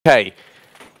Okay,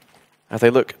 as they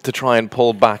look to try and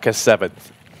pull back a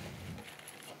 7th.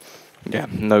 Yeah,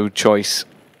 no choice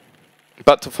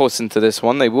but to force into this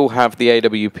one. They will have the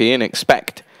AWP and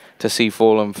expect to see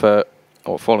Fallen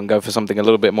go for something a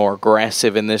little bit more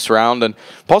aggressive in this round, and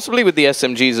possibly with the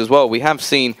SMGs as well. We have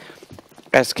seen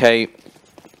SK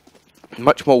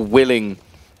much more willing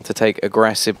to take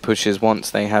aggressive pushes once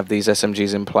they have these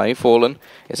SMGs in play. Fallen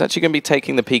is actually going to be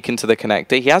taking the peek into the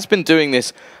connector. He has been doing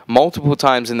this multiple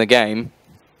times in the game.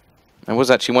 It was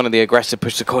actually one of the aggressive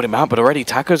pushes that caught him out, but already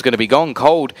Taco's going to be gone.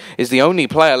 Cold is the only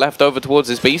player left over towards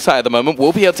his B side at the moment.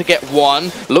 Will be able to get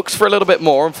one. Looks for a little bit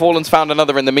more, and Fallen's found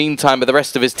another in the meantime, but the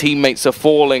rest of his teammates are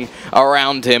falling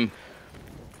around him.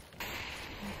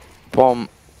 Bomb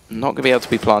not going to be able to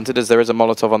be planted as there is a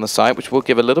Molotov on the site, which will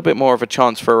give a little bit more of a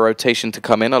chance for a rotation to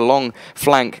come in. A long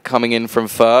flank coming in from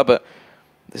Fur, but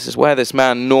this is where this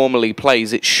man normally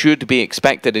plays. It should be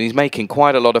expected, and he's making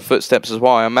quite a lot of footsteps as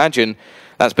well. I imagine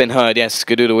that's been heard. Yes,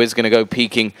 Skadoodle is going to go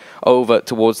peeking over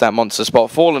towards that monster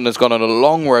spot. Fallen has gone on a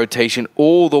long rotation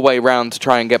all the way round to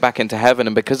try and get back into heaven,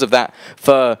 and because of that,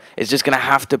 Fur is just going to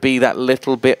have to be that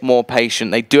little bit more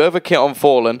patient. They do have a kit on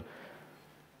Fallen,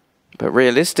 but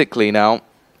realistically now,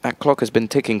 that clock has been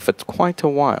ticking for quite a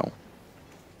while.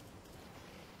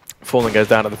 Fallen goes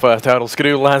down at the first hurdle.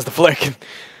 Skadoodle lands the flick.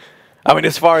 I mean,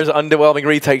 as far as underwhelming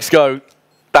retakes go,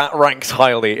 that ranks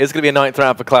highly. It's going to be a 9th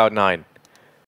round for Cloud9.